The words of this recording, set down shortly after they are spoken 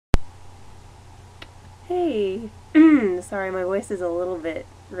Hey. Sorry, my voice is a little bit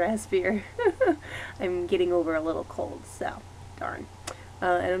raspier. I'm getting over a little cold, so darn.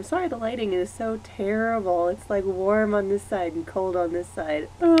 And I'm sorry the lighting is so terrible. It's like warm on this side and cold on this side.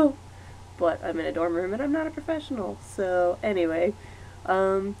 Oh. But I'm in a dorm room and I'm not a professional. So anyway,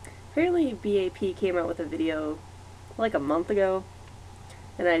 apparently B.A.P came out with a video like a month ago,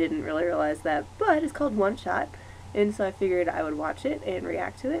 and I didn't really realize that, but it's called One Shot, and so I figured I would watch it and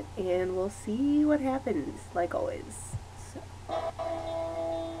react to it, and we'll see what happens, like always. So.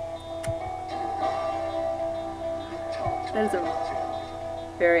 That is a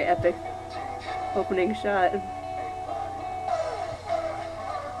very epic opening shot.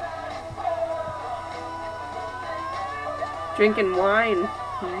 Drinking wine.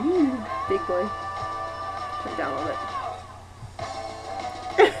 Big boy. Turn it down a little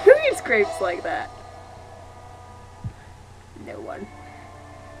bit. Who eats grapes like that? No one.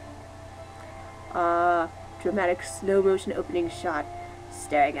 Dramatic slow motion opening shot.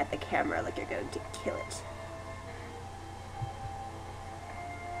 Staring at the camera like you're going to kill it.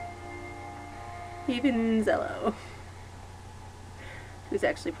 Even Zello. Who's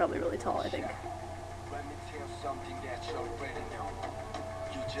actually probably really tall, I think.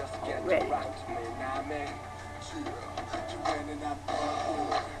 Already.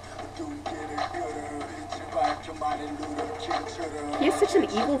 He has such an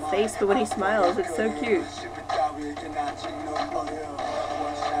evil face, but when he smiles, it's so cute.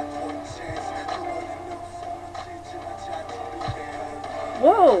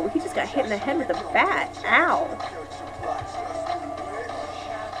 Whoa, he just got hit in the head with a bat. Ow.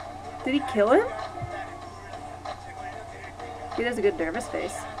 Did he kill him? He has a good nervous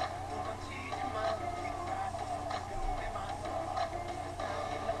face.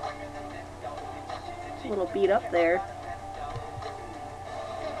 A little beat up there.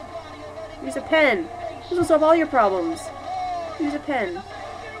 Use a pen. This will solve all your problems. Use a pen.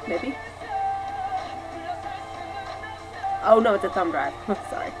 Maybe? Oh no, it's a thumb drive.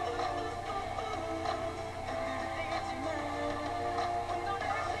 Sorry.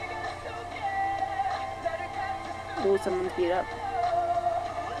 Oh, someone's beat up.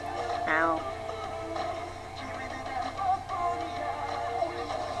 Ow.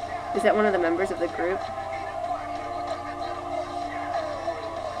 Is that one of the members of the group?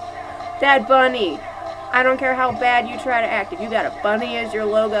 Dad Bunny! I don't care how bad you try to act. If you got a bunny as your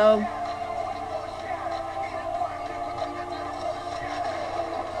logo...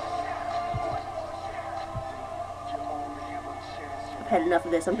 I've had enough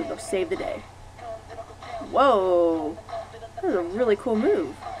of this. I'm gonna go save the day. Whoa! That was a really cool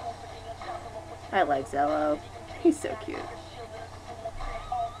move. I like Zello. He's so cute.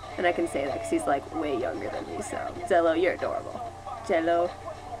 And I can say that because he's like way younger than me, so Zello, you're adorable. Jello.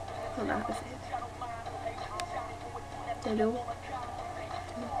 I don't know how to say it. Jello.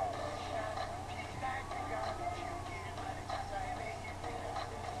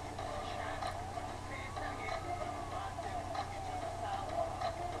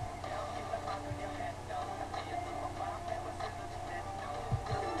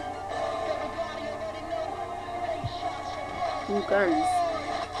 Ooh, guns.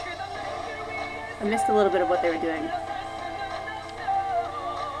 I missed a little bit of what they were doing.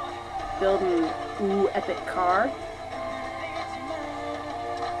 Building, ooh, epic car.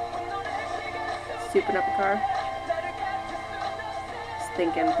 Souping up a car. Just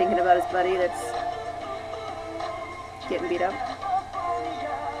thinking about his buddy that's getting beat up.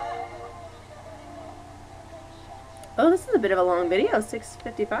 Oh, this is a bit of a long video,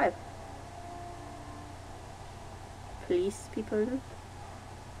 6:55. Police people.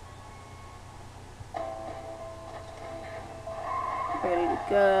 Ready to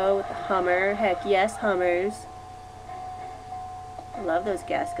go with the Hummer. Heck yes, Hummers. I love those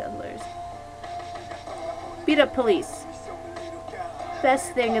gas guzzlers. Beat up police.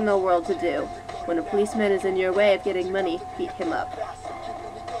 Best thing in the world to do. When a policeman is in your way of getting money, beat him up.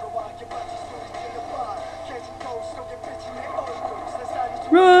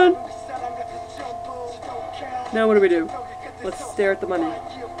 Run! Now what do we do? Let's stare at the money.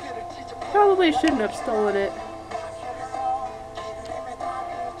 Probably shouldn't have stolen it.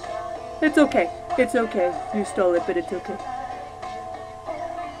 It's okay. It's okay. You stole it, but it's okay.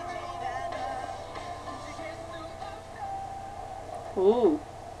 Ooh.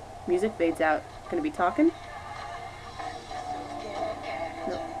 Music fades out. Gonna be talking?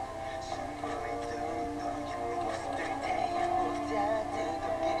 No.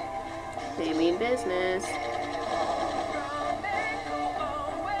 They mean business.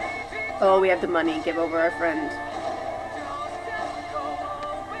 Oh, we have the money. Give over our friend.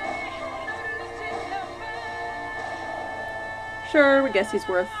 Sure, we guess he's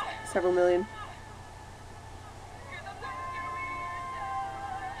worth several million.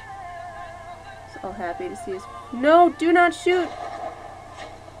 He's all happy to see us. No, do not shoot!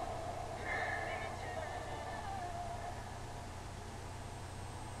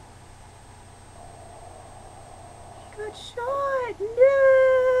 Got shot!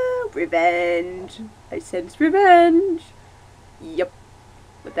 No! Revenge! I sense revenge! Yep.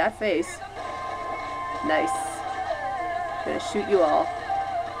 With that face. Nice. Gonna shoot you all.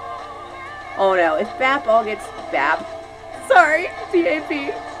 Oh no, if B.A.P all gets... B.A.P. Sorry,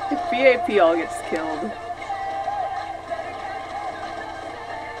 B.A.P. If B.A.P all gets killed.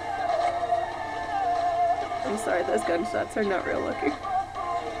 I'm sorry, those gunshots are not real looking.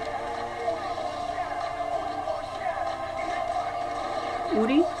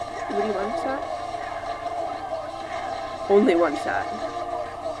 Woody? Woody one shot? Only one shot.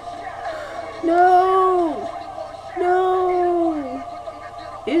 No! No!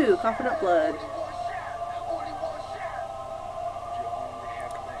 Ew, coughing up blood.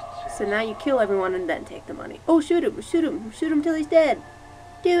 So now you kill everyone and then take the money. Oh, shoot him, shoot him, shoot him till he's dead.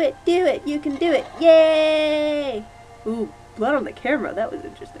 Do it, you can do it. Yay! Ooh, blood on the camera, that was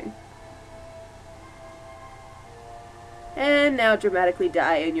interesting. And now dramatically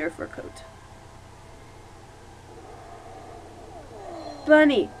die in your fur coat.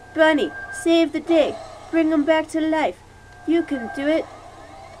 Bunny, Bunny, save the day. Bring him back to life. You can do it.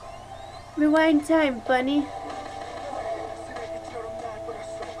 Rewind time, Bunny.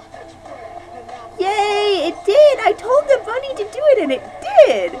 Yay, it did! I told the bunny to do it and it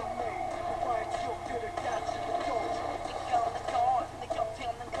did!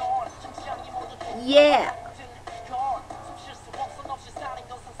 Yeah!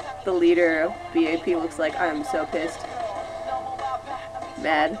 The leader of B.A.P looks like I'm so pissed.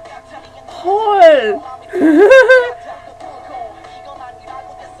 Mad. Hole!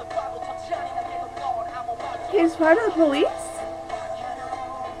 He's part of the police?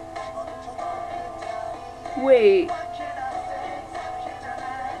 Wait.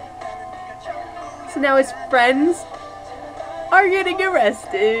 So now his friends are getting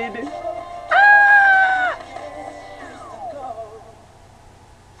arrested. Ah!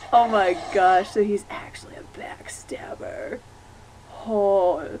 Oh my gosh, so he's actually a backstabber.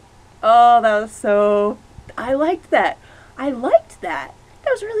 Oh, that was so... I liked that. I liked that.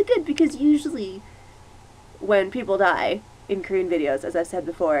 That was really good because usually when people die in Korean videos, as I've said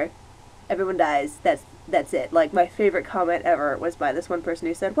before, everyone dies. That's it. Like, my favorite comment ever was by this one person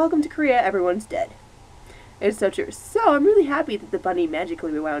who said, "Welcome to Korea, everyone's dead." It's so true. So I'm really happy that the bunny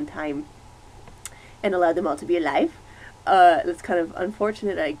magically rewound time and allowed them all to be alive. It's kind of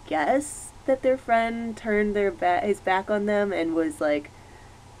unfortunate, I guess, that their friend turned his back on them and was like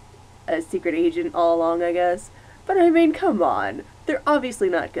a secret agent all along, I guess. But I mean, come on. They're obviously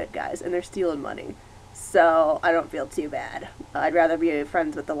not good guys and they're stealing money. So I don't feel too bad. I'd rather be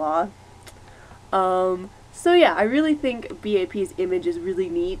friends with the law. So yeah, I really think B.A.P's image is really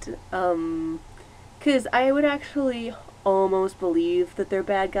neat. 'Cause I would actually almost believe that they're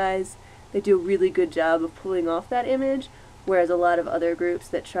bad guys. They do a really good job of pulling off that image. Whereas a lot of other groups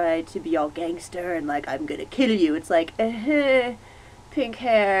that try to be all gangster and like, I'm gonna kill you, it's like, pink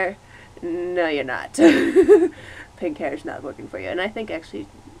hair, no you're not. Pink hair's not working for you. And I think actually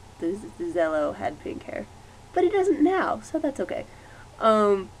the Zello had pink hair. But he doesn't now, so that's okay.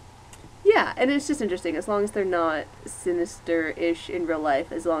 Yeah, and it's just interesting, as long as they're not sinister-ish in real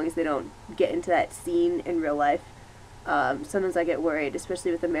life, as long as they don't get into that scene in real life. Sometimes I get worried,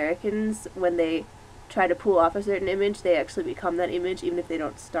 especially with Americans, when they try to pull off a certain image, they actually become that image, even if they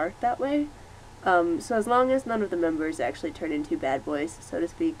don't start that way. So as long as none of the members actually turn into bad boys, so to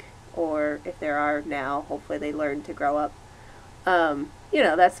speak, or if there are now, hopefully they learn to grow up. You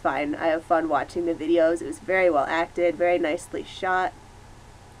know, that's fine. I have fun watching the videos. It was very well acted, very nicely shot.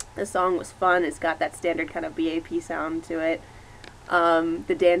 The song was fun. It's got that standard kind of B.A.P sound to it.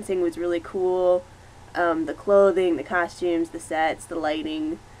 The dancing was really cool. The clothing, the costumes, the sets, the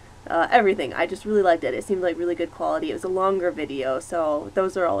lighting, everything. I just really liked it. It seemed like really good quality. It was a longer video, so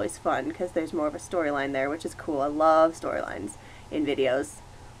those are always fun because there's more of a storyline there, which is cool. I love storylines in videos.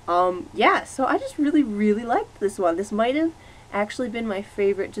 Yeah, so I just really, really liked this one. This might have actually been my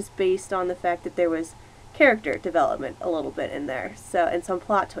favorite just based on the fact that there was character development a little bit in there, so, and some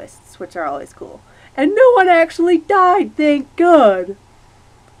plot twists, which are always cool. And no one actually died, thank God!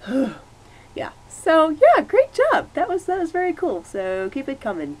 Yeah, so yeah, great job! That was very cool, so keep it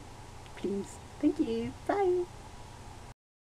coming, please. Thank you, bye!